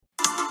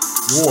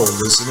You're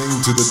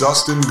listening to the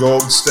Dustin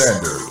Gold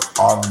Standard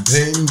on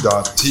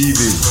Pain.tv.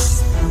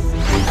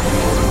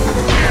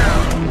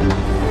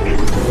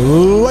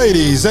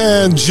 Ladies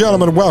and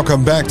gentlemen,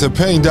 welcome back to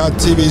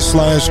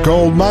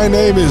Pain.tv/gold. My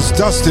name is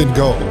Dustin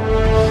Gold,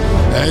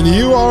 and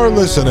you are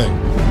listening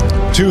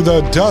to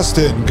the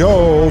Dustin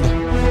Gold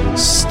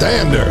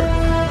Standard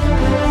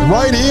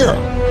right here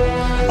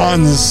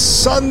on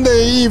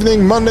Sunday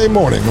evening, Monday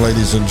morning,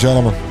 ladies and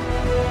gentlemen.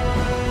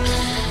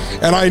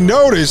 And I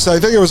noticed, I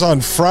think it was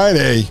on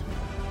Friday,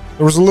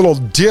 there was a little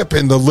dip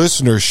in the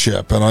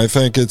listenership, and I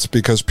think it's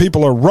because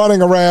people are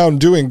running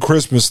around doing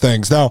Christmas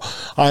things. Now,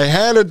 I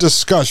had a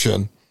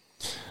discussion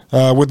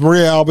with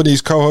Maria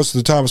Albanese, co-host of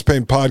the Thomas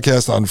Paine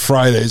podcast on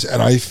Fridays,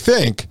 and I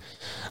think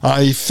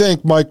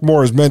Mike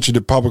Moore has mentioned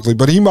it publicly,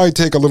 but he might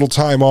take a little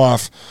time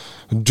off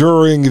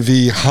during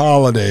the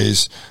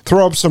holidays,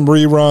 throw up some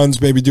reruns,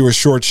 maybe do a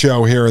short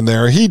show here and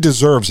there. He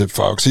deserves it,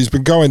 folks. He's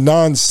been going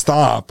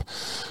nonstop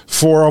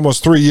for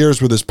almost 3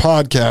 years with his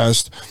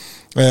podcast,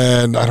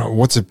 and I don't know,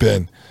 what's it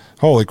been?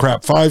 Holy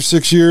crap, 5,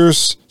 6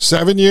 years,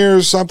 7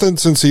 years, something,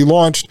 since he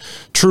launched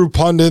True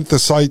Pundit, the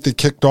site that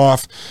kicked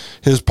off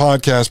his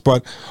podcast.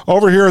 But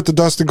over here at the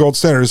Dustin Gold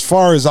Standard, as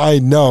far as I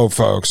know,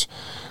 folks,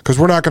 because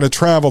we're not going to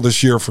travel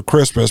this year for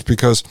Christmas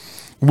because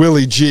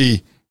Willie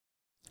G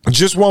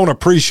just won't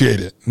appreciate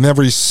it. And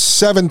every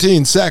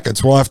 17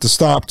 seconds, we'll have to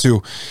stop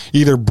to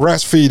either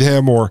breastfeed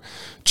him or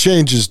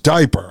change his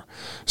diaper.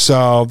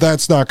 So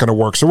that's not going to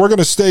work. So we're going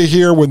to stay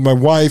here with my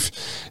wife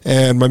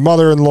and my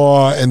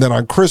mother-in-law, and then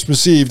on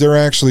Christmas Eve, they're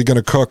actually going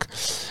to cook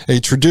a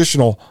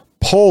traditional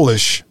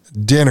Polish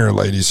dinner,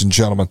 ladies and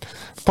gentlemen.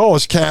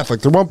 Polish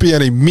Catholic. There won't be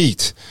any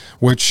meat,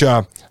 which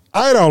I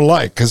don't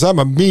like because I'm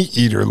a meat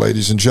eater,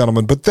 ladies and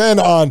gentlemen. But then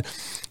on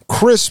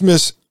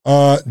Christmas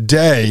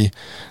Day,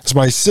 as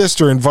my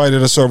sister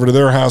invited us over to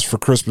their house for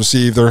Christmas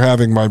Eve. They're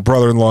having my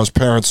brother-in-law's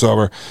parents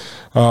over,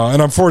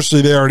 and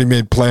unfortunately they already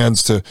made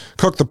plans to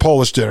cook the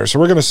Polish dinner, so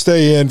we're going to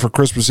stay in for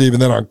Christmas Eve,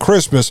 and then on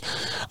Christmas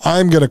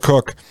I'm going to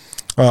cook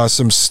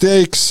some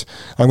steaks.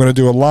 I'm going to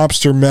do a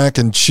lobster mac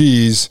and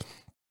cheese.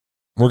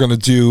 We're going to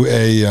do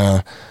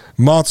a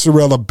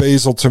mozzarella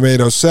basil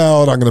tomato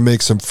salad. I'm going to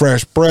make some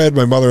fresh bread.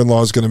 My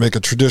mother-in-law is going to make a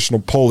traditional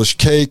Polish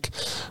cake.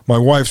 My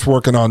wife's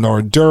working on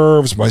hors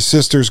d'oeuvres. My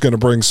sister's going to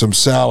bring some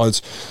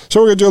salads. So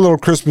we're going to do a little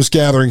Christmas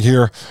gathering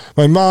here.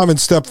 My mom and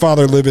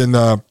stepfather live in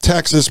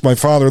Texas. My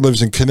father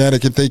lives in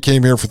Connecticut. They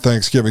came here for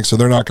Thanksgiving, so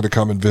they're not going to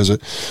come and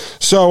visit.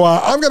 So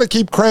I'm going to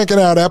keep cranking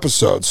out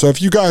episodes. So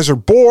if you guys are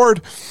bored,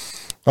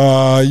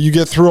 you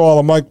get through all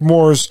of Mike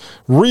Moore's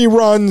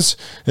reruns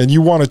and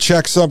you want to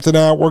check something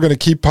out, we're going to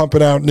keep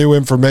pumping out new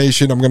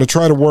information. I'm going to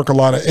try to work a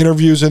lot of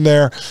interviews in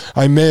there.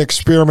 I may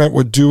experiment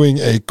with doing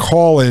a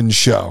call-in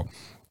show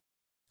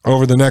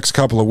over the next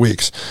couple of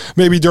weeks,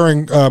 maybe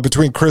during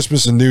between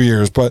Christmas and New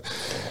Year's. But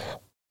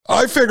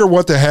I figure,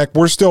 what the heck,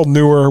 we're still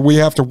newer. We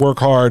have to work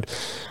hard.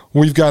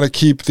 We've got to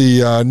keep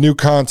the new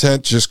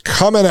content just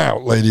coming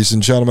out, ladies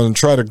and gentlemen, and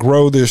try to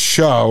grow this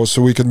show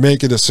so we can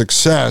make it a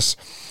success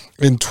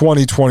in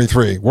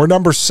 2023. We're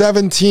number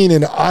 17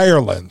 in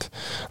Ireland.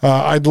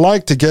 I'd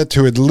like to get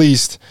to at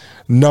least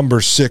number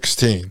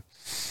 16.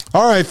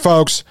 All right,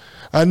 folks,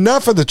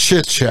 enough of the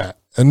chit-chat.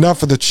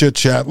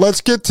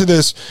 Let's get to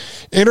this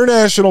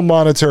International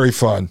Monetary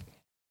Fund.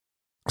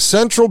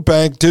 Central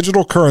bank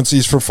digital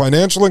currencies for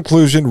financial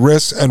inclusion,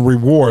 risks, and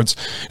rewards.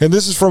 And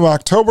this is from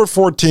October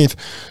 14th,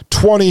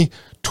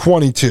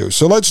 2022.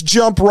 So let's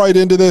jump right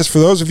into this. For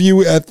those of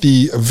you at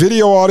the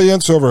video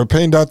audience over at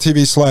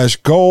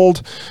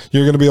pain.tv/gold,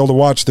 you're going to be able to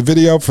watch the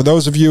video. For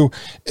those of you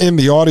in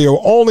the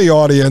audio-only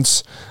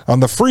audience on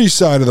the free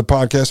side of the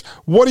podcast,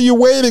 what are you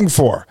waiting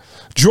for?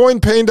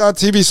 Join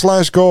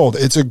pain.tv/gold.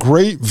 It's a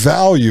great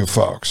value,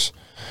 folks.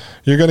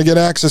 You're going to get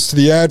access to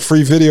the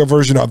ad-free video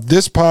version of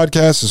this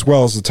podcast as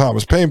well as the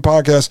Thomas Paine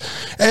podcast,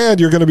 and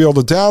you're going to be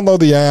able to download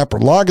the app or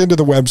log into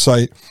the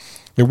website.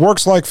 It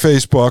works like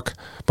Facebook,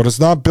 but it's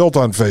not built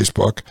on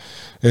Facebook.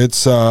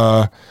 It's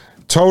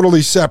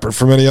totally separate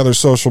from any other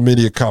social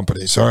media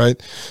companies, all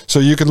right? So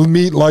you can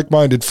meet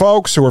like-minded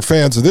folks who are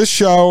fans of this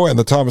show and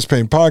the Thomas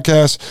Paine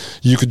podcast.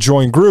 You could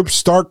join groups,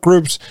 start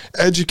groups,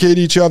 educate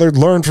each other,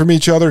 learn from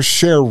each other,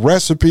 share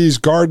recipes,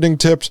 gardening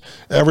tips,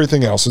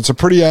 everything else. It's a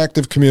pretty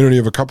active community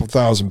of a couple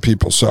thousand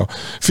people, so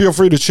feel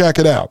free to check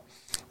it out.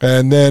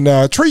 And then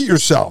treat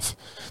yourself.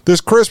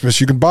 This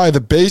Christmas, you can buy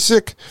the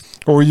basic,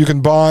 or you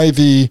can buy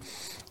the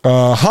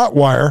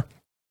Hotwire,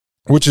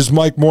 which is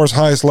Mike Moore's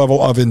highest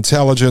level of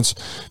intelligence.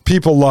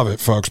 People love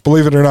it, folks.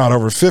 Believe it or not,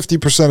 over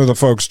 50% of the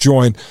folks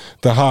join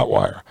the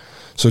Hotwire.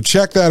 So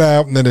check that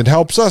out, and then it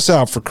helps us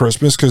out for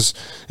Christmas because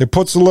it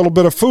puts a little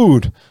bit of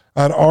food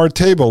on our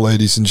table,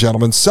 ladies and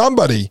gentlemen.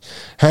 Somebody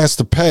has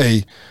to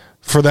pay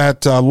for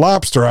that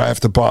lobster I have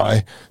to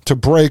buy to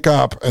break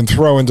up and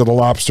throw into the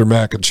lobster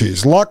mac and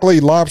cheese. Luckily,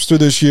 lobster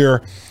this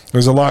year It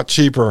was a lot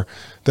cheaper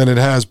than it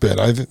has been.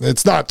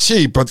 It's not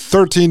cheap, but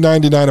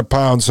 $13.99 a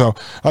pound, so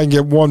I can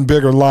get one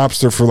bigger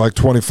lobster for like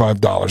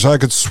 $25. I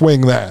could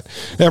swing that.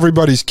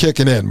 Everybody's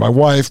kicking in. My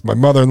wife, my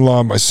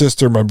mother-in-law, my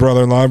sister, my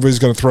brother-in-law, everybody's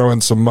going to throw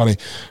in some money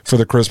for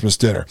the Christmas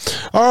dinner.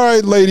 All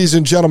right, ladies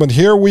and gentlemen,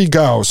 here we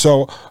go.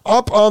 So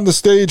up on the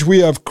stage, we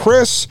have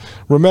Chris.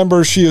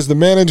 Remember, she is the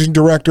managing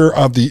director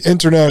of the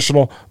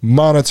International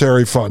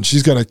Monetary Fund.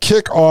 She's going to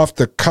kick off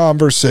the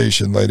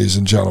conversation, ladies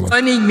and gentlemen.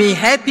 Joining me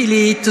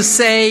happily to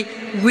say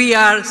we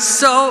are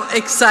so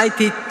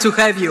excited to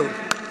have you.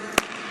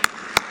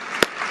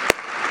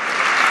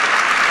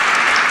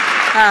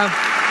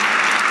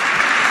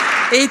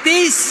 It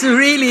is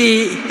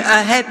really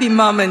a happy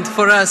moment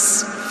for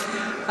us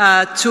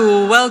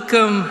to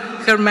welcome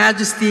Her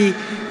Majesty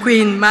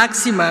Queen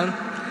Maxima,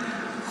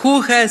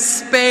 who has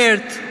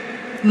spared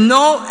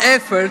no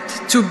effort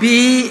to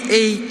be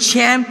a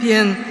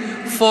champion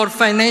for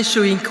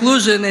financial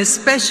inclusion,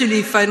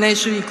 especially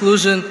financial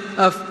inclusion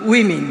of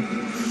women.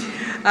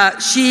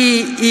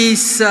 She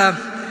is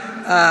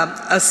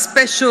a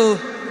special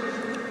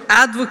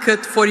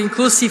advocate for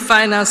inclusive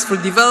finance for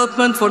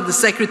development for the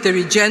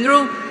Secretary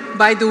General.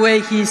 By the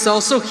way, he is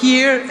also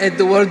here at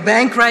the World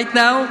Bank right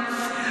now.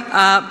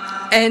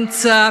 And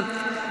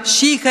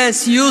she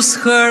has used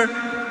her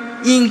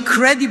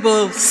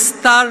incredible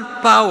star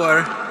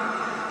power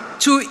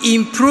to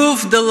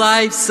improve the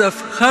lives of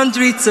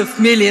hundreds of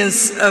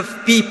millions of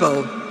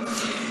people.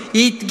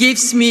 It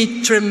gives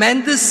me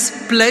tremendous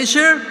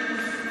pleasure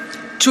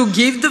to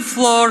give the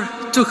floor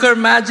to Her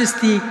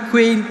Majesty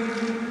Queen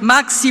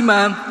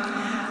Maxima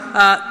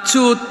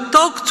to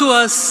talk to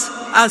us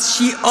as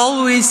she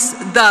always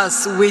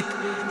does with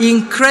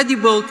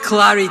incredible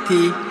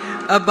clarity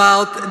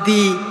about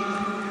the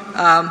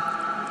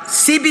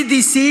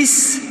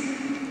CBDCs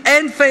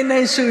and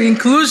financial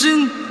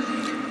inclusion.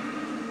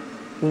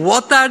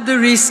 What are the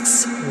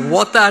risks?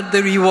 What are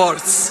the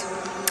rewards?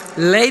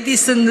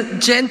 Ladies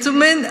and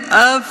gentlemen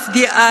of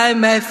the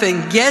IMF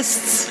and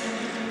guests,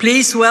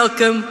 please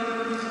welcome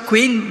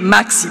Queen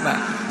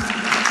Maxima.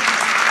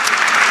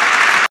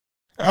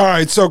 All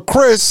right, so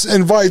Chris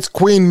invites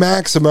Queen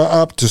Maxima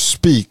up to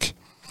speak.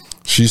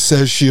 She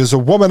says she is a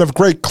woman of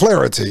great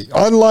clarity,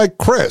 unlike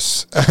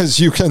Chris, as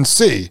you can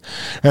see.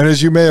 And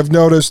as you may have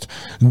noticed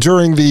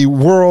during the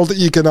World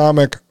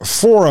Economic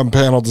Forum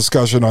panel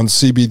discussion on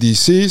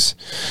CBDCs.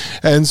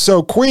 And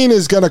so Queen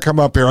is going to come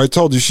up here. I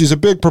told you she's a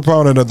big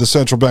proponent of the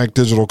central bank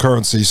digital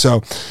currency.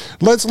 So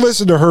let's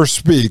listen to her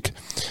speak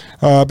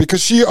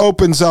because she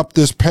opens up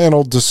this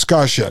panel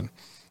discussion.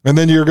 And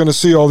then you're going to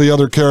see all the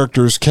other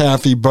characters,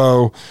 Kathy,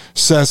 Bo,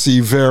 Ceci,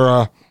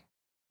 Vera,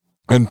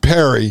 and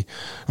Perry,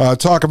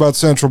 talk about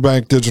central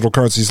bank digital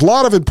currencies. A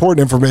lot of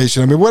important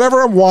information. I mean,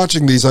 whenever I'm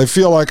watching these, I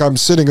feel like I'm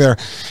sitting there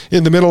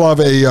in the middle of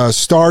a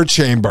star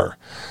chamber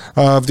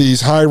of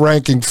these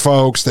high-ranking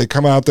folks. They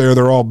come out there,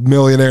 they're all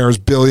millionaires,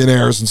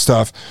 billionaires and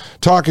stuff,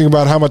 talking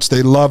about how much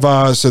they love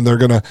us and they're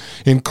going to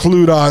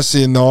include us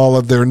in all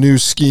of their new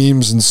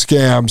schemes and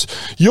scams.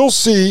 You'll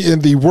see in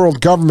the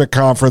World Government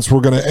Conference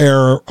we're going to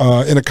air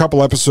in a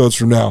couple episodes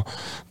from now,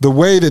 the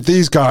way that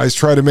these guys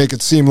try to make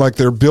it seem like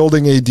they're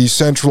building a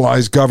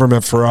decentralized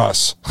government for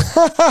us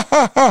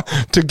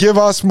to give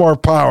us more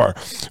power.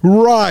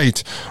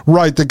 Right.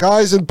 The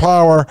guys in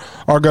power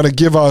are going to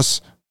give us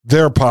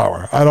their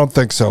power. I don't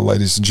think so,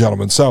 ladies and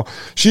gentlemen. So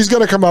she's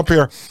going to come up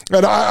here.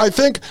 And I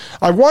think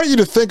I want you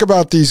to think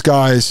about these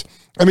guys.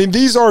 I mean,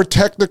 these are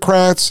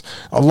technocrats.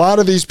 A lot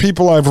of these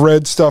people, I've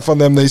read stuff on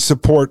them. They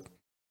support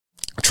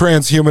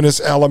transhumanist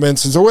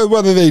elements. And so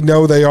whether they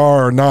know they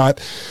are or not,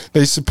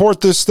 they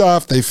support this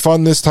stuff. They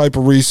fund this type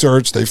of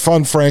research. They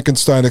fund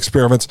Frankenstein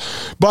experiments.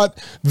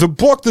 But the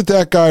book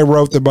that guy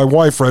wrote that my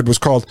wife read was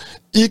called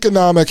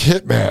Economic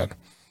Hitman.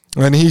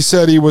 And he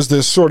said he was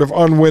this sort of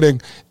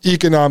unwitting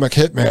economic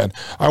hitman.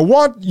 I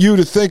want you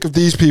to think of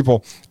these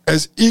people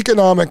as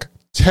economic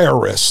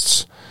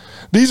terrorists.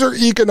 These are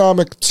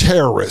economic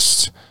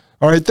terrorists.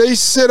 All right, they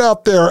sit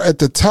out there at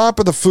the top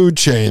of the food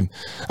chain.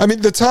 I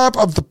mean, the top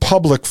of the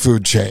public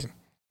food chain.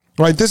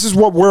 Right? This is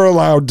what we're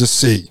allowed to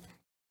see.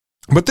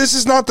 But this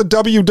is not the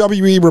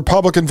WWE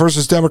Republican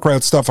versus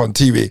Democrat stuff on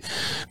TV.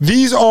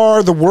 These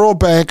are the world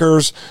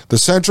bankers, the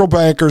central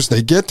bankers.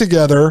 They get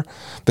together.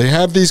 They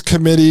have these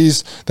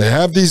committees. They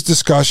have these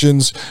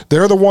discussions.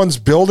 They're the ones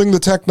building the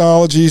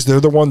technologies.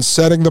 They're the ones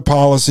setting the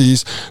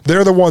policies.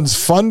 They're the ones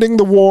funding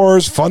the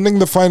wars, funding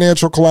the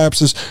financial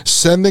collapses,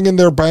 sending in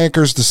their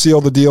bankers to seal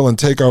the deal and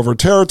take over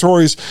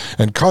territories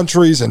and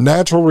countries and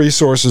natural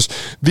resources.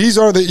 These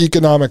are the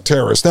economic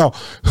terrorists. Now,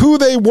 who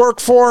they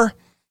work for?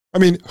 I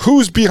mean,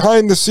 who's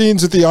behind the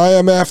scenes at the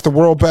IMF, the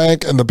World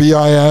Bank, and the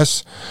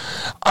BIS?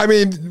 I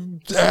mean,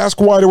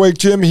 ask Wide Awake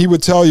Jim, he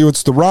would tell you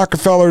it's the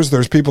Rockefellers.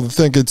 There's people that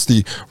think it's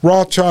the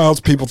Rothschilds.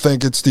 People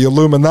think it's the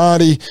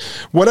Illuminati,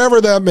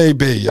 whatever that may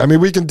be. I mean,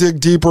 we can dig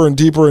deeper and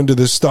deeper into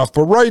this stuff.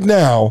 But right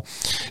now,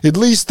 at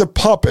least the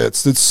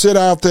puppets that sit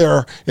out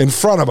there in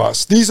front of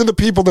us, these are the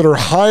people that are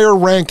higher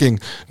ranking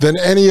than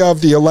any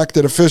of the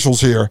elected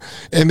officials here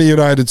in the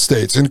United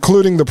States,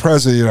 including the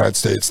President of the United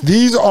States.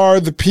 These are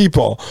the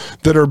people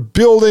that are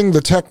building the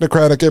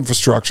technocratic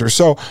infrastructure.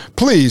 So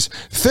please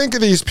think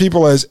of these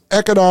people as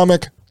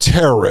economic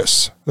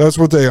terrorists. That's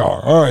what they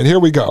are. All right, here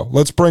we go.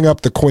 Let's bring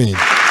up the Queen.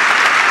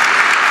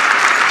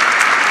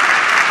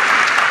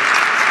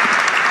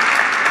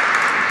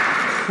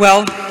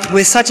 Well,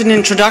 with such an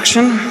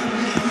introduction,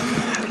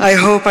 I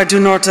hope I do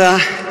not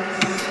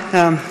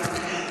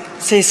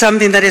say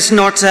something that is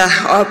not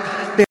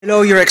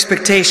below your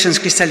expectations,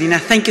 Kristalina.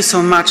 Thank you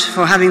so much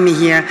for having me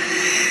here,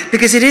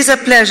 because it is a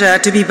pleasure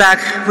to be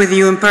back with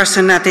you in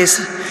person at this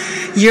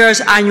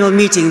year's annual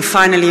meeting,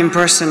 finally in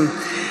person.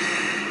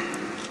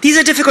 These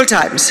are difficult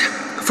times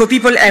for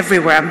people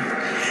everywhere,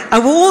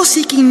 and we're all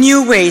seeking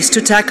new ways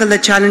to tackle the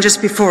challenges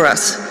before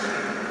us,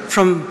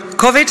 from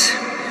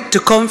COVID to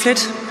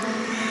conflict,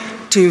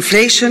 to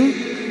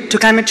inflation, to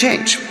climate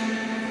change.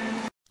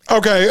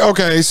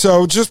 Okay,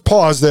 so just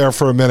pause there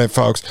for a minute,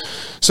 folks.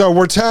 So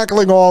we're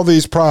tackling all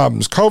these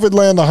problems. COVID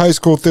land, the high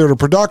school theater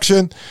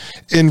production,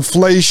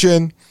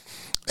 inflation,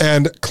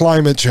 and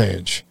climate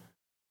change.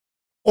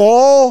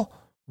 All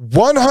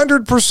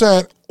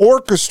 100%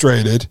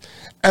 orchestrated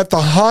at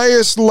the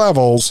highest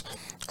levels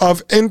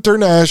of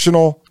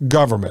international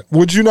government.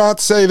 Would you not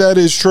say that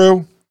is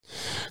true?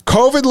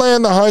 COVID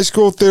land, the high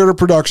school theater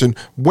production,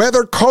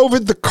 whether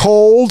COVID the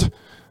cold,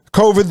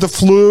 COVID the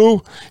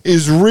flu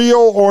is real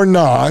or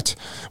not,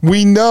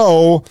 we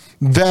know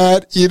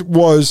that it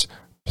was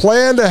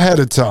planned ahead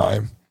of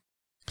time.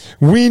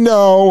 We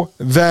know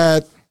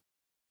that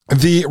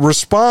the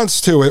response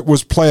to it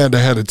was planned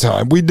ahead of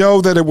time. We know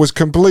that it was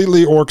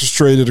completely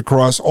orchestrated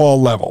across all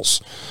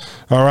levels.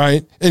 All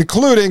right,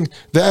 including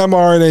the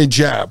mRNA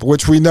jab,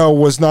 which we know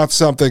was not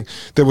something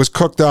that was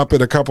cooked up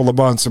in a couple of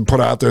months and put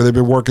out there. They've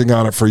been working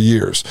on it for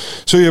years.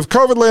 So you have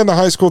COVID land, the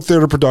high school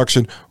theater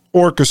production,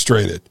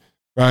 orchestrated,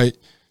 right?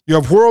 You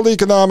have World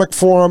Economic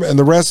Forum, and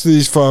the rest of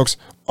these folks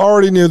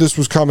already knew this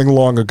was coming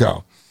long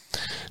ago.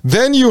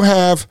 Then you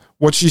have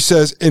what she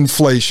says,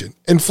 inflation.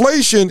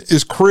 Inflation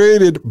is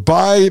created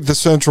by the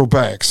central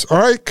banks, all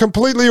right,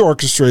 completely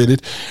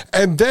orchestrated.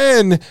 And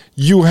then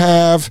you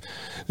have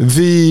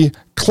the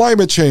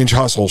climate change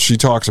hustle she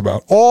talks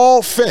about,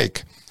 all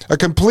fake, a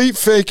complete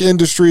fake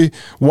industry.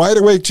 Wide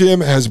Awake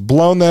Jim has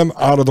blown them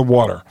out of the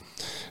water.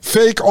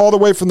 Fake all the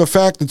way from the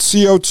fact that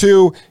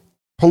CO2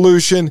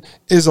 pollution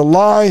is a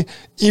lie.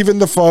 Even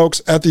the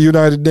folks at the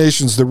United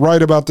Nations that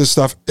write about this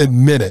stuff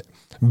admit it.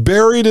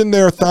 Buried in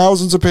their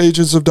thousands of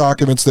pages of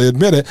documents, they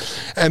admit it.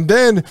 And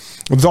then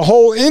the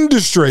whole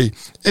industry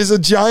is a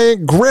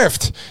giant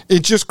grift.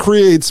 It just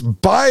creates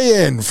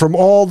buy-in from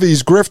all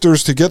these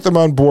grifters to get them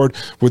on board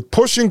with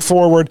pushing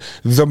forward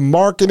the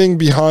marketing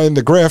behind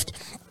the grift.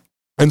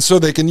 And so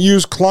they can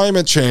use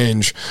climate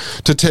change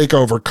to take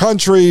over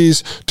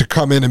countries, to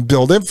come in and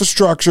build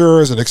infrastructure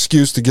as an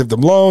excuse to give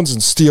them loans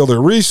and steal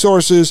their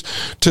resources,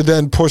 to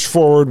then push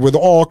forward with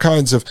all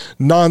kinds of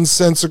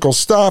nonsensical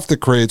stuff that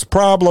creates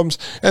problems,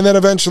 and then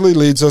eventually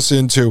leads us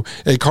into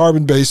a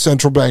carbon-based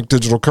central bank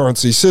digital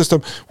currency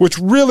system, which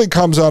really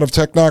comes out of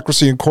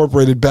Technocracy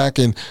Incorporated back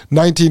in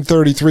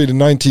 1933 to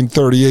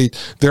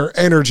 1938, their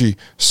energy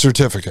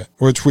certificate,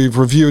 which we've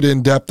reviewed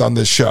in depth on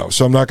this show.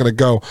 So I'm not going to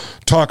go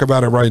talk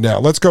about it right now.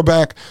 Let's go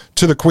back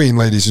to the Queen,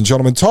 ladies and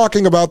gentlemen,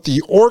 talking about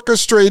the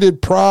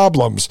orchestrated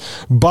problems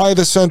by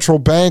the central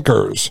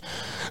bankers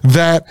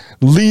that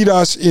lead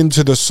us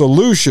into the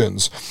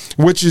solutions,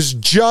 which is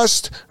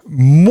just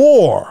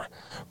more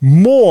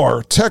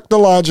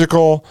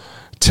technological,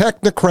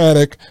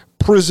 technocratic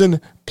prison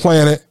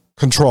planet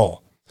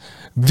control.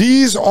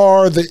 These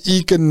are the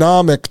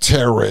economic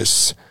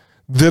terrorists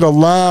that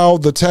allow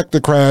the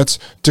technocrats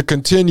to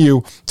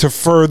continue to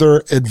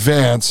further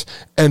advance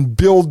and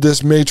build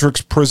this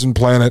matrix prison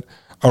planet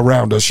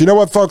around us. You know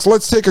what, folks?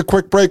 Let's take a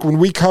quick break. When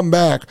we come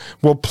back,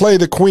 we'll play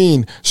the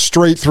Queen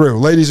straight through.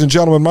 Ladies and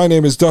gentlemen, my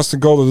name is Dustin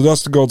Gold of the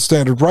Dustin Gold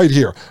Standard right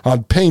here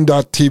on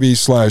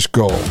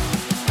Pain.tv/gold.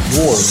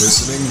 You're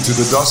listening to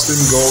the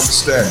Dustin Gold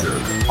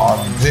Standard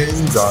on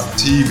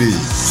Pain.tv.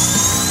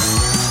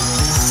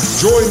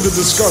 Join the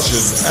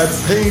discussion at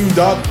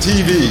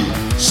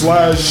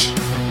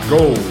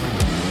Pain.tv/gold.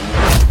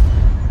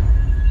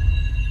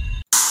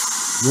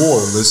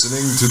 You're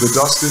listening to the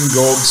Dustin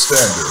Gold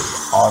Standard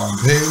on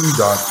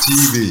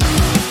Pain.tv.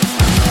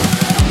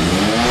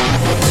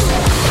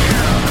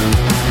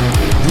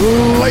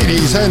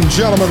 Ladies and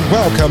gentlemen,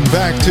 welcome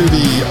back to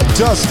the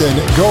Dustin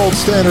Gold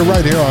Standard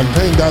right here on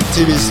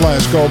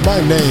Pain.tv/gold.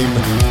 My name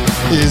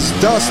is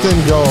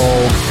Dustin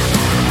Gold.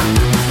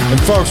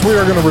 And folks, we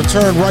are going to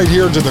return right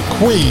here to the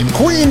Queen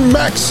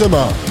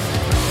Maxima,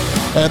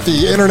 at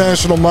the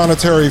International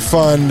Monetary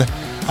Fund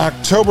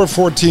October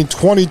 14,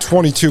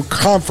 2022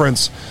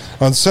 conference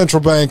on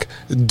central bank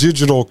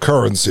digital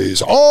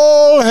currencies.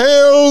 All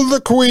hail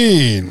the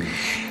Queen!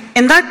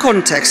 In that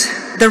context,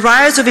 the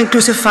rise of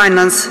inclusive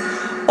finance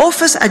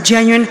offers a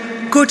genuine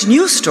good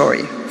news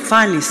story.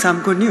 Finally,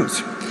 some good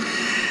news.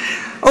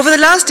 Over the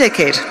last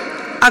decade,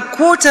 a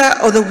quarter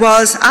of the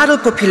world's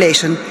adult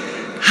population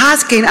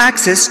has gained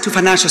access to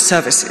financial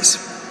services.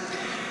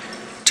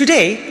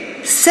 Today,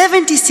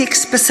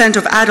 76%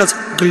 of adults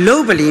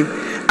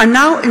globally are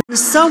now in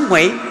some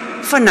way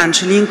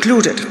financially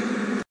included.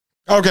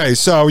 Okay,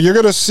 so you're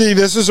going to see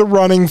this is a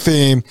running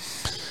theme.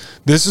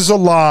 This is a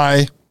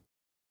lie.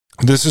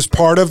 This is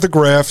part of the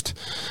grift.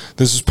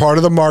 This is part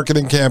of the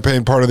marketing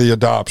campaign, part of the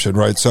adoption,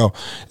 right? So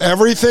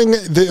everything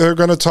they're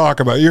going to talk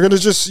about, you're going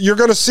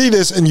to see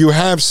this, and you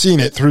have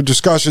seen it through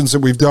discussions that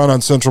we've done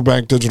on central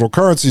bank digital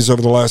currencies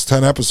over the last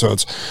 10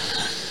 episodes.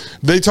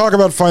 They talk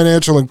about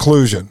financial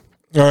inclusion,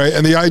 all right?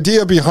 And the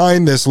idea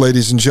behind this,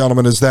 ladies and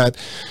gentlemen, is that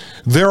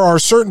there are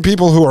certain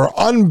people who are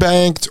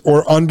unbanked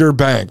or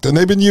underbanked, and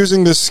they've been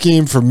using this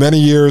scheme for many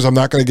years. I'm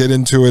not going to get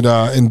into it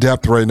in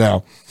depth right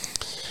now.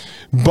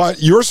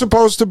 But you're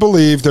supposed to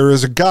believe there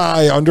is a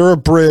guy under a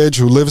bridge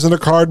who lives in a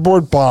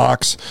cardboard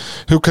box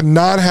who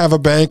cannot have a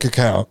bank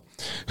account,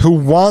 who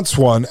wants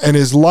one, and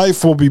his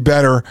life will be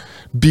better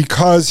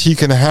because he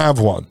can have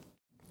one.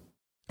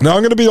 Now,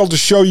 I'm going to be able to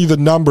show you the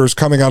numbers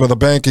coming out of the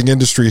banking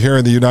industry here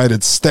in the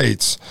United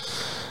States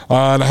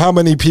on how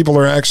many people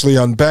are actually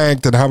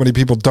unbanked and how many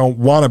people don't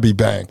want to be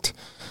banked.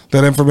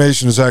 That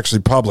information is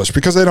actually published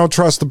because they don't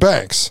trust the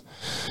banks.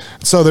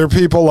 So there are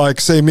people like,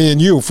 say, me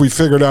and you, if we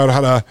figured out how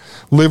to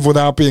live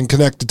without being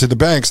connected to the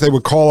banks, they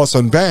would call us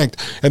unbanked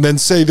and then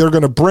say they're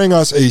going to bring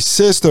us a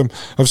system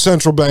of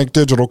central bank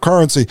digital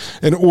currency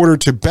in order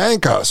to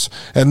bank us.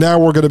 And now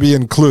we're going to be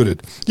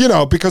included. You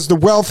know, because the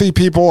wealthy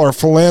people are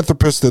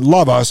philanthropists that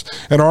love us,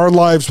 and our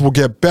lives will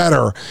get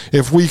better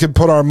if we can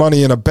put our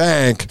money in a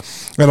bank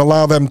and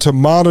allow them to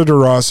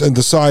monitor us and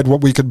decide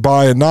what we could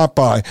buy and not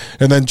buy,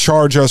 and then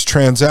charge us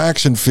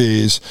transaction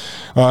fees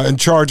and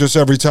charge us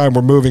every time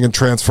we're moving and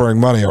transferring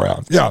money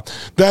around. Yeah,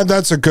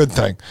 that's a good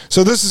thing.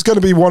 So this is going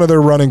to be one of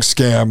their running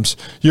scams.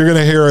 You're going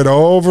to hear it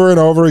over and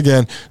over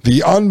again, the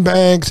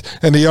unbanked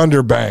and the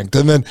underbanked.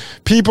 And then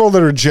people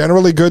that are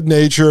generally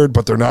good-natured,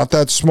 but they're not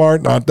that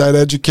smart, not that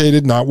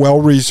educated, not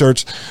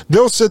well-researched,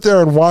 they'll sit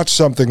there and watch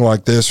something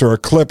like this or a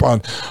clip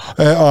on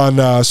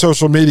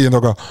social media, and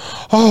they'll go,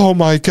 oh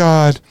my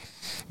God,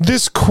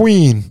 this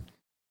queen,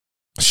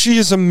 she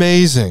is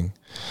amazing.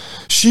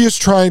 She is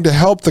trying to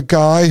help the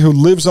guy who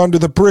lives under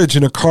the bridge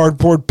in a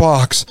cardboard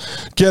box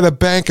get a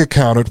bank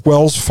account at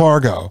Wells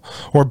Fargo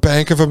or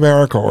Bank of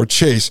America or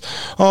Chase.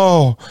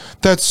 Oh,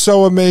 that's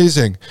so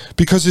amazing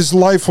because his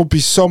life will be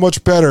so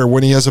much better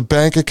when he has a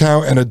bank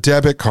account and a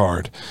debit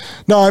card.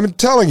 No, I'm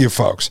telling you,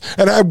 folks.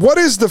 And what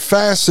is the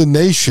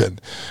fascination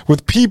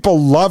with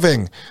people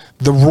loving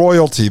the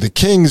royalty, the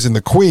kings and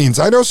the queens?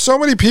 I know so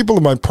many people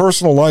in my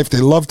personal life,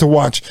 they love to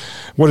watch,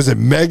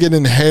 Meghan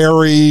and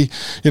Harry.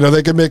 You know,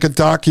 they could make a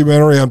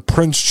documentary on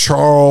Prince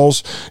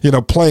Charles,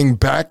 playing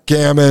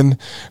backgammon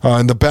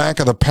in the back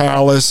of the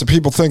palace.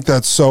 People think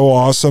that's so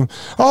awesome.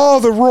 Oh,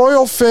 the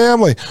royal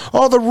family.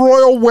 Oh, the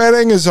royal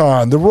wedding is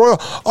on.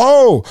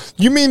 Oh,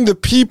 you mean the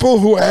people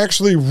who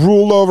actually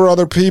rule over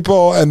other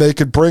people and they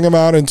could bring them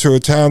out into a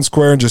town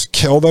square and just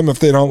kill them if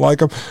they don't like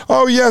them?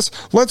 Oh, yes,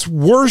 let's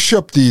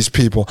worship these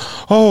people.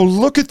 Oh,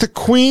 look at the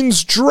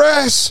Queen's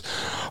dress.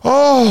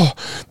 Oh,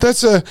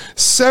 that's a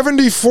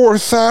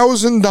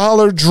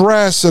 $74,000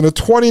 dress and a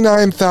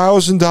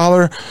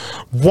 $29,000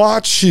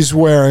 watch she's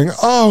wearing.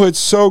 Oh, it's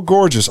so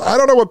gorgeous. I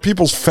don't know what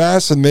people's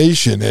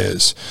fascination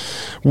is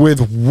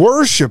with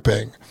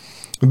worshiping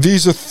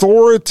these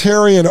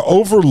authoritarian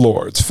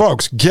overlords.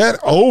 Folks, get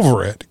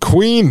over it.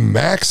 Queen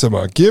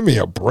Maxima, give me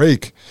a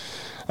break.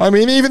 I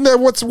mean, even that,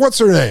 what's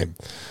her name?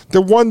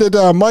 The one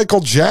that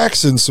Michael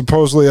Jackson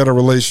supposedly had a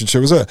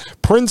relationship. Was it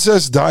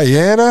Princess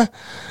Diana?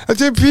 I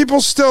think people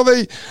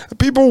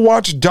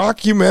watch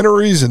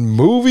documentaries and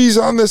movies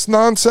on this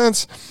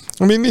nonsense.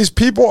 I mean, these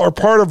people are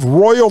part of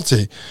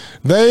royalty.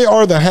 They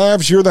are the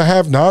haves, you're the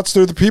have-nots.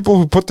 They're the people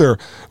who put their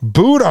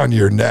boot on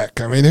your neck.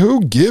 I mean,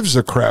 who gives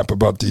a crap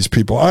about these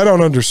people? I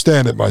don't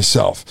understand it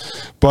myself.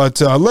 But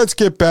let's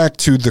get back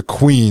to the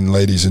Queen,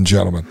 ladies and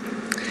gentlemen.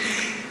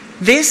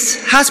 This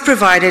has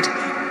provided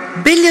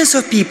billions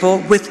of people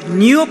with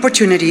new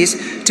opportunities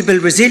to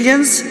build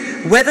resilience,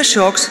 weather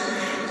shocks,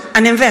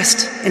 and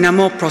invest in a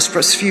more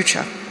prosperous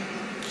future.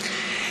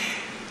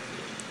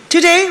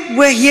 Today,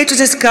 we're here to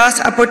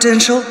discuss a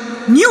potential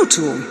new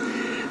tool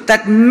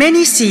that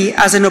many see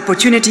as an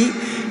opportunity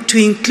to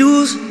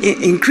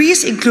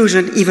increase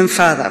inclusion even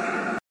further.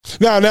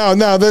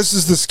 Now, this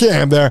is the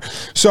scam there.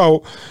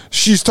 So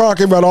she's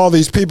talking about all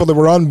these people that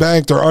were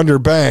unbanked or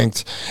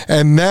underbanked,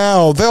 and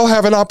now they'll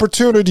have an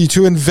opportunity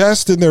to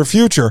invest in their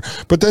future.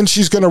 But then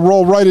she's going to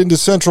roll right into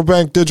central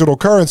bank digital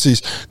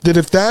currencies, that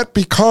if that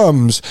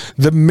becomes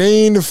the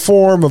main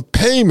form of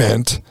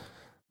payment,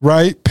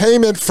 right?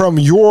 Payment from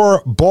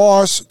your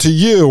boss to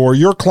you or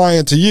your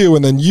client to you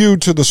and then you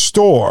to the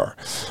store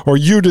or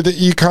you to the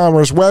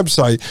e-commerce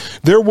website,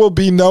 there will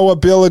be no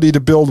ability to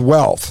build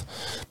wealth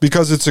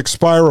because it's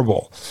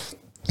expirable.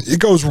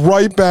 It goes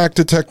right back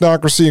to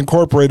Technocracy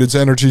Incorporated's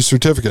energy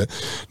certificate.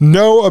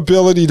 No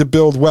ability to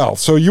build wealth.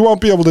 So you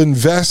won't be able to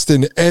invest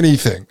in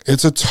anything.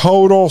 It's a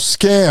total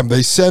scam.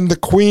 They send the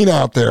queen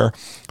out there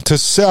to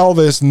sell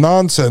this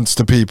nonsense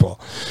to people.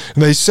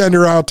 And they send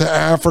her out to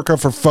Africa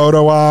for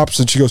photo ops.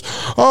 And she goes,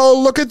 oh,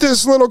 look at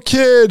this little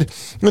kid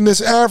in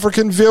this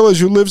African village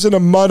who lives in a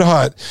mud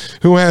hut,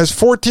 who has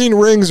 14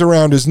 rings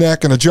around his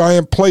neck and a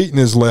giant plate in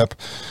his lip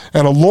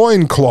and a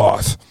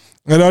loincloth.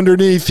 And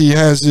underneath, he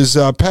has his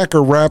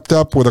pecker wrapped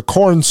up with a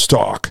corn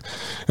stalk.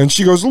 And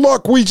she goes,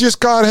 look, we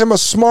just got him a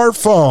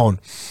smartphone.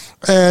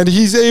 And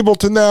he's able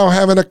to now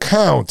have an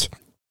account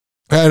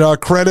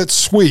at Credit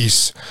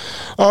Suisse.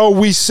 Oh,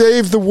 we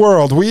saved the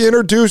world. We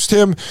introduced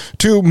him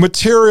to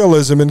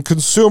materialism and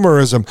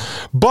consumerism.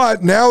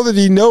 But now that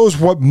he knows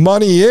what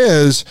money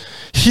is,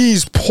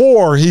 he's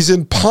poor. He's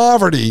in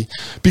poverty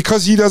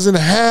because he doesn't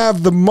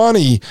have the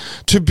money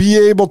to be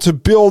able to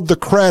build the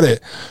credit,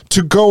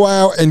 to go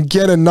out and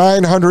get a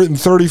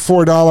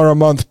 $934 a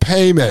month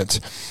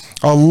payment,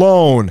 a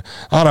loan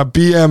on a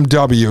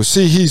BMW.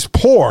 See, he's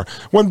poor.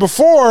 When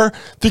before,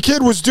 the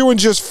kid was doing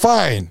just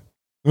fine.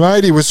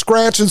 Right? He was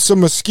scratching some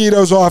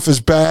mosquitoes off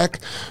his back,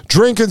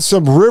 drinking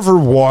some river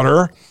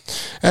water,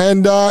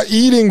 and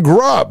eating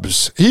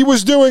grubs. He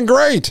was doing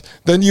great.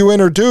 Then you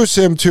introduce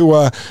him to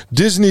a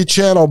Disney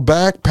Channel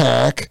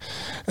backpack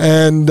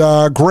and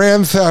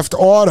Grand Theft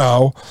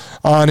Auto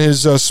on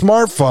his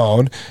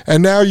smartphone,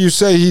 and now you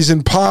say he's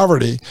in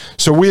poverty.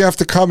 So we have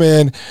to come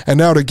in, and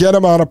now to get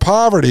him out of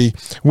poverty,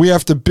 we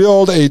have to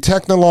build a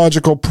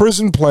technological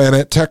prison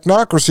planet,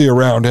 technocracy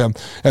around him,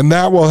 and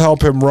that will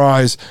help him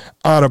rise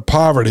out of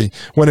poverty,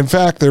 when in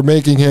fact they're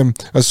making him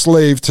a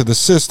slave to the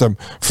system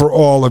for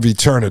all of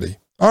eternity.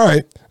 All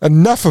right,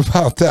 enough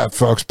about that,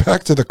 folks.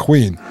 Back to the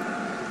Queen.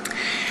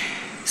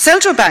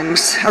 Central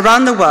banks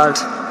around the world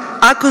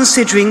are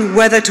considering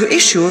whether to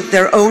issue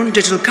their own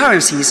digital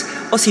currencies,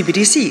 or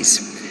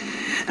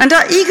CBDCs, and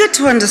are eager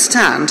to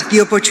understand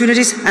the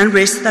opportunities and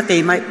risks that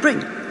they might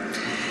bring.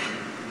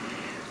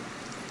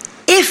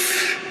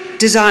 If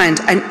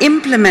designed and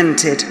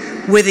implemented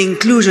with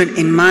inclusion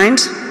in mind,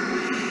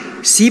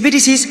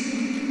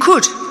 CBDCs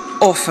could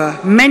offer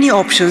many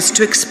options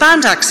to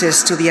expand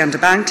access to the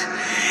underbanked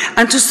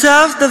and to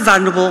serve the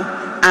vulnerable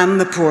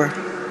and the poor.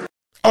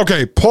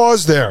 Okay,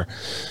 pause there.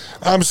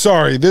 I'm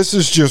sorry, this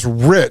is just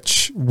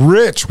rich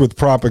with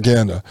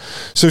propaganda.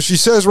 So she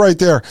says right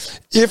there,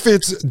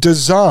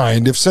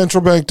 if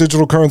central bank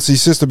digital currency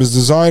system is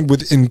designed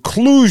with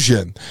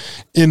inclusion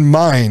in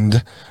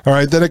mind, all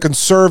right, then it can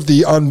serve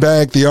the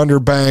unbanked, the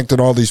underbanked, and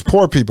all these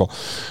poor people.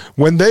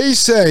 When they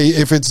say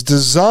if it's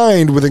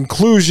designed with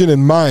inclusion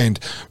in mind,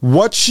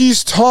 what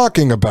she's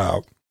talking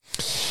about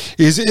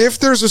is if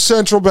there's a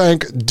central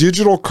bank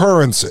digital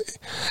currency,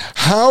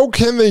 how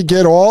can they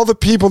get all the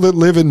people that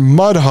live in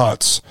mud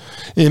huts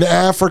in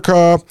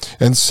Africa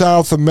and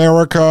South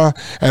America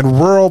and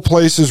rural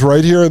places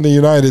right here in the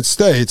United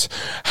States,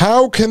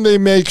 how can they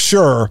make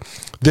sure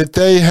that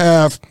they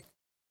have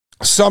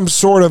some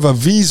sort of a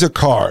Visa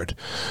card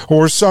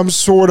or some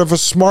sort of a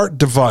smart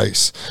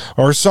device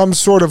or some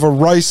sort of a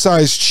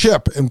rice-sized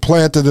chip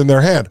implanted in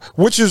their hand,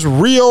 which is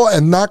real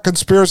and not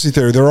conspiracy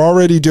theory. They're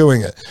already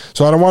doing it.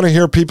 So I don't want to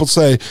hear people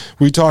say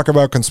we talk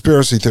about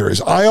conspiracy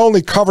theories. I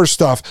only cover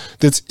stuff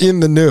that's in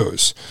the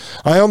news.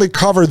 I only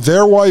cover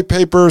their white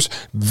papers,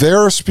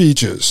 their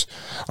speeches.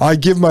 I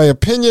give my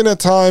opinion at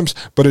times,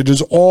 but it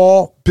is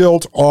all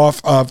built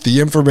off of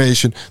the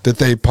information that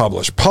they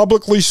publish.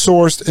 Publicly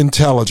sourced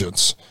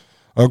intelligence.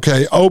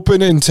 Okay,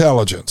 open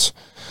intelligence.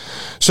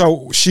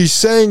 So she's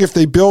saying if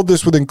they build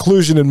this with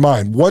inclusion in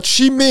mind, what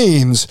she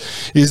means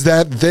is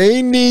that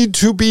they need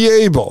to be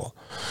able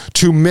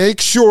to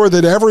make sure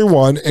that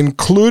everyone,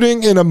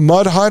 including in a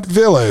mud hut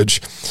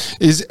village,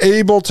 is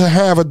able to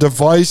have a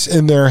device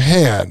in their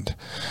hand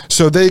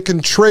so they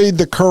can trade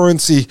the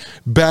currency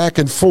back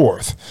and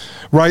forth,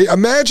 right?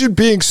 Imagine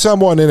being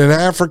someone in an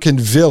African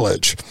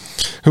village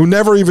who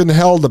never even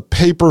held a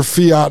paper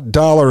fiat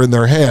dollar in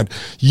their hand.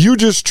 You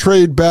just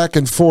trade back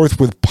and forth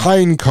with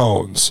pine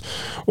cones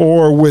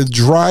or with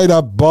dried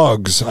up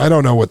bugs. I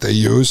don't know what they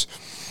use.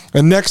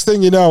 And next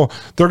thing you know,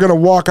 they're going to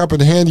walk up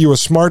and hand you a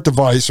smart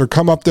device or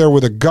come up there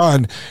with a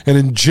gun and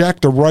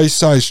inject a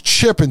rice-sized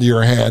chip into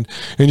your hand,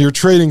 and you're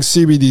trading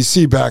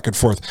CBDC back and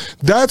forth.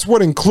 That's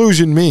what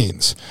inclusion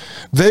means.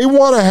 They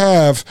want to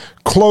have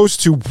close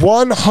to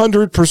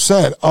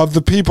 100% of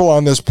the people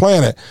on this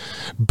planet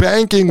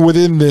banking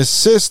within this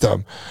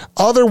system.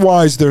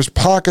 Otherwise, there's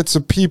pockets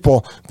of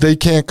people they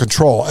can't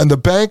control. And the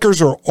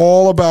bankers are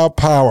all about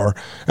power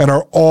and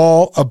are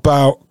all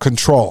about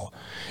control.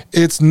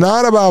 It's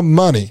not about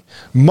money.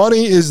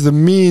 Money is the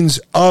means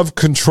of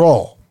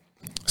control.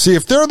 See,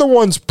 if they're the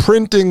ones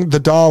printing the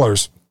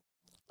dollars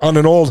on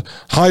an old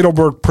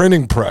Heidelberg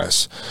printing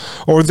press,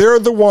 or they're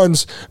the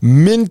ones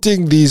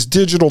minting these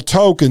digital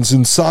tokens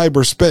in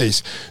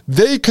cyberspace.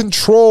 They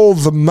control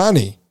the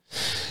money.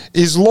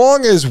 As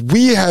long as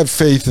we have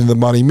faith in the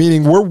money,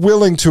 meaning we're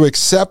willing to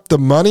accept the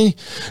money,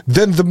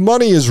 then the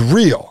money is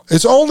real.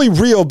 It's only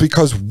real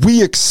because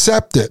we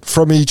accept it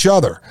from each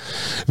other.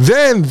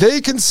 Then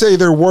they can say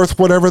they're worth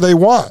whatever they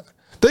want.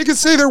 They could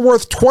say they're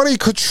worth 20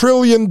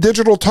 quadrillion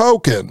digital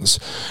tokens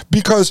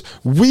because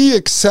we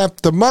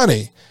accept the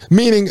money,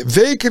 meaning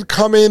they could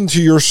come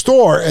into your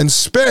store and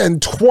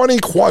spend 20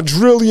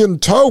 quadrillion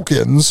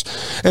tokens,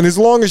 and as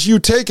long as you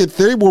take it,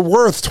 they were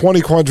worth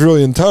 20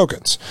 quadrillion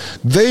tokens.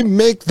 They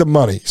make the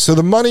money, so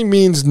the money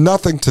means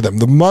nothing to them.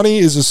 The money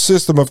is a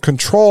system of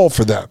control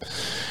for them.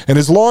 And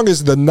as long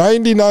as the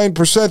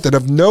 99% that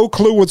have no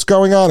clue what's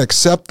going on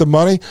accept the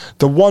money,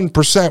 the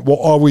 1% will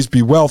always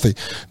be wealthy.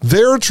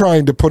 They're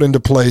trying to put into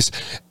place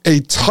a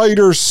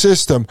tighter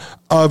system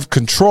of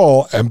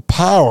control and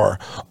power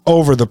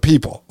over the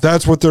people.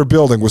 That's what they're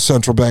building with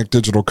central bank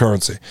digital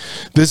currency.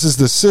 This is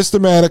the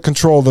systematic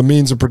control of the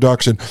means of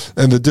production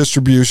and the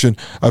distribution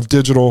of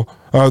digital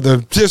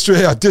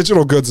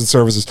goods and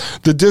services.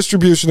 The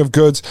distribution of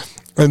goods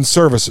and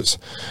services.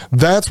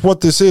 That's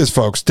what this is,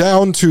 folks,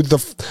 down to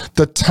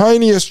the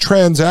tiniest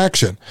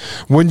transaction.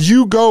 When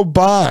you go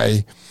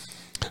buy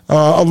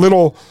a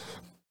little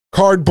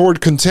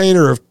cardboard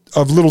container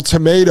of little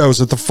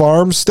tomatoes at the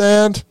farm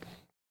stand,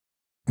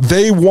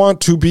 they want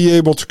to be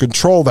able to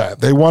control that.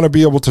 They want to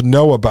be able to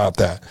know about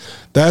that.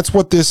 That's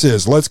what this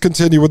is. Let's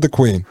continue with the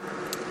Queen.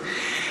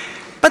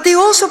 But they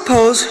also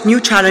pose new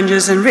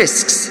challenges and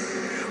risks,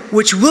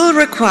 which will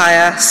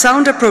require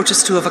sound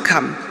approaches to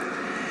overcome.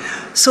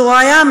 So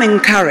I am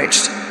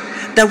encouraged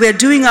that we are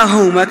doing our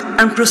homework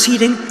and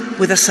proceeding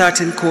with a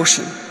certain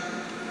caution.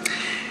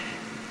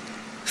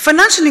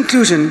 Financial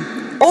inclusion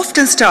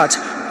often starts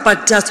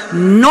but does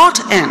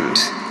not end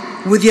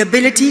with the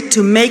ability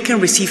to make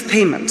and receive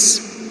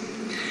payments.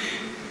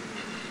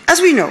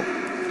 As we know,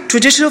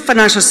 traditional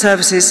financial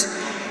services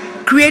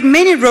create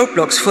many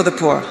roadblocks for the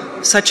poor,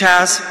 such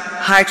as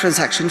high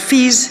transaction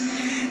fees,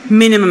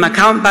 minimum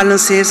account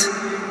balances,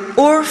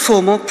 or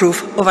formal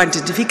proof of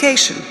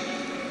identification.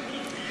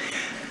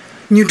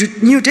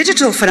 New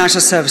digital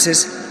financial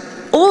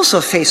services also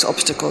face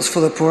obstacles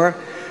for the poor,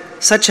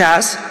 such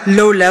as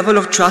low level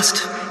of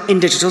trust in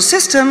digital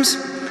systems,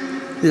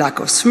 lack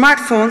of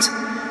smartphones,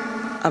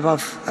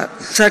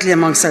 certainly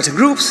among certain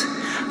groups,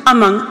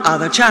 among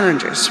other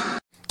challenges.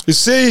 You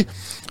see,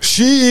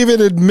 she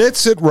even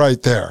admits it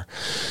right there.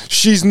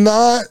 She's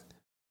not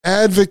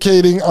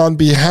advocating on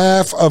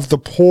behalf of the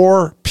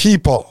poor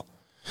people.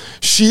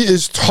 She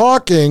is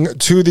talking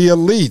to the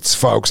elites,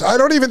 folks. I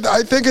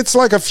think it's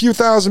like a few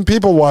thousand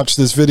people watch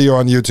this video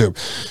on YouTube.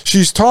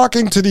 She's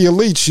talking to the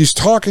elites. She's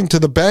talking to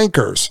the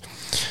bankers.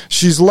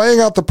 She's laying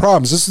out the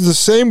problems. This is the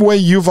same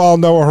way Yuval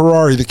Noah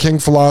Harari, the king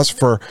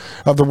philosopher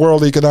of the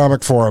World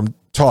Economic Forum,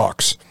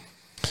 talks.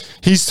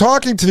 He's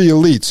talking to the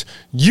elites.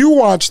 You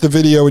watch the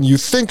video and you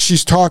think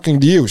she's talking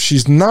to you.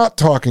 She's not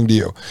talking to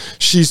you.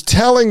 She's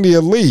telling the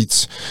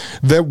elites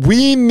that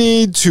we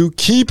need to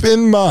keep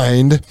in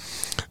mind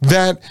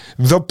that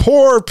the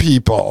poor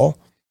people,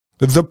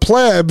 the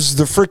plebs,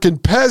 the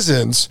freaking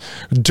peasants,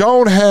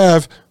 don't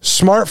have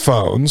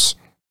smartphones.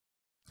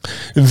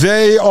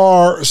 They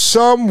are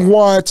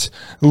somewhat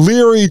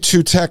leery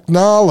to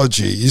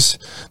technologies.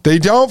 They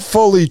don't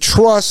fully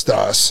trust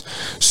us.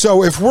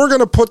 So if we're going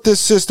to put this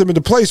system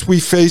into place, we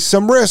face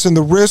some risks. And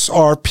the risks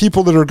are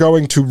people that are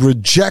going to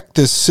reject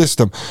this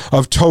system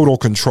of total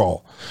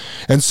control.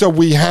 And so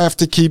we have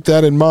to keep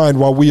that in mind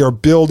while we are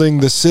building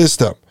the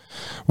system,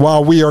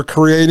 while we are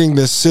creating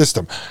this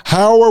system.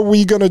 How are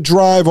we going to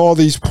drive all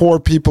these poor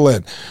people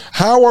in?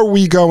 How are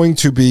we going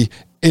to be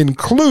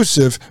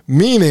inclusive,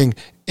 meaning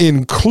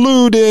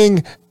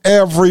including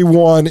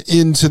everyone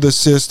into the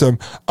system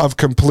of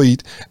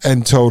complete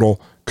and total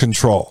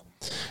control?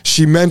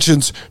 She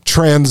mentions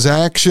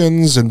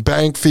transactions and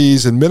bank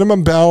fees and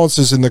minimum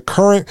balances in the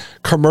current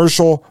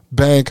commercial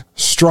bank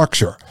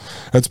structure.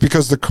 That's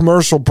because the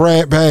commercial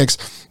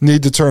banks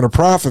need to turn a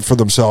profit for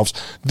themselves.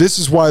 This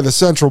is why the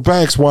central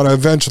banks want to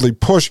eventually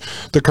push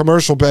the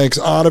commercial banks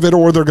out of it,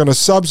 or they're going to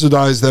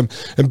subsidize them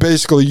and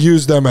basically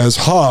use them as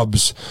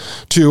hubs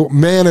to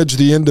manage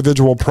the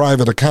individual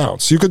private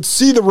accounts. You could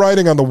see the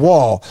writing on the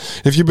wall.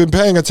 If you've been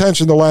paying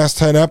attention the last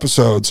 10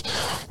 episodes,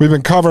 we've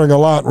been covering a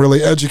lot,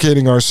 really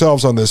educating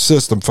ourselves on this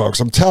system, folks.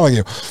 I'm telling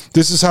you,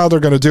 this is how they're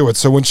going to do it.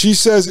 So when she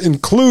says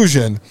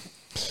inclusion,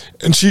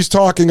 and she's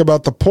talking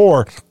about the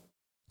poor,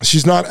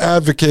 she's not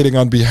advocating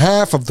on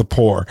behalf of the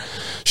poor.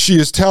 She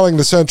is telling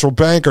the central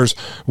bankers,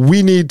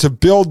 we need to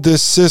build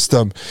this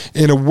system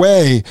in a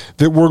way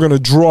that we're going to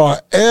draw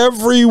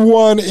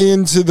everyone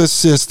into the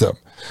system,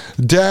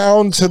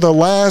 down to the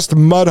last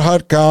mud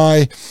hut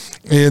guy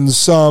in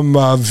some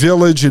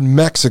village in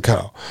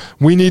Mexico.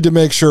 We need to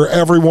make sure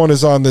everyone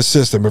is on this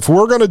system. If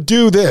we're going to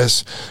do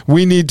this,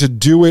 we need to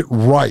do it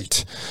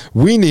right.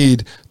 We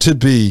need to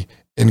be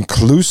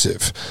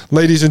inclusive.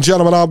 Ladies and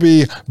gentlemen, I'll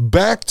be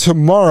back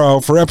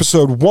tomorrow for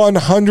episode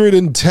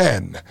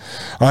 110.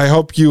 I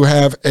hope you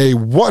have a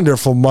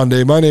wonderful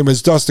Monday. My name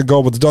is Dustin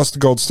Gold with the Dustin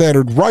Gold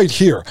Standard right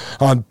here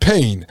on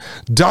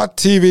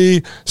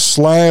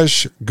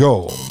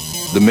Pain.tv/gold.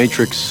 The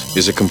Matrix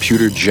is a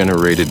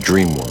computer-generated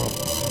dream world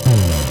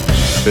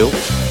built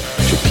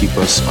to keep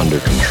us under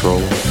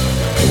control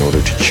in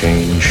order to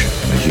change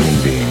a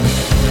human being.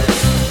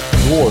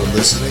 You're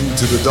listening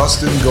to the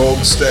Dustin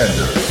Gold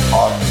Standard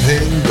on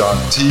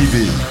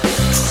Pain.tv.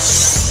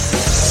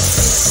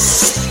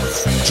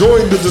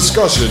 Join the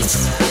discussion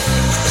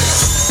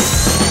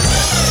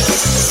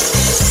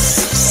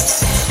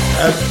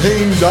at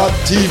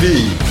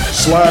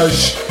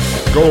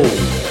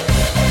Pain.tv/gold.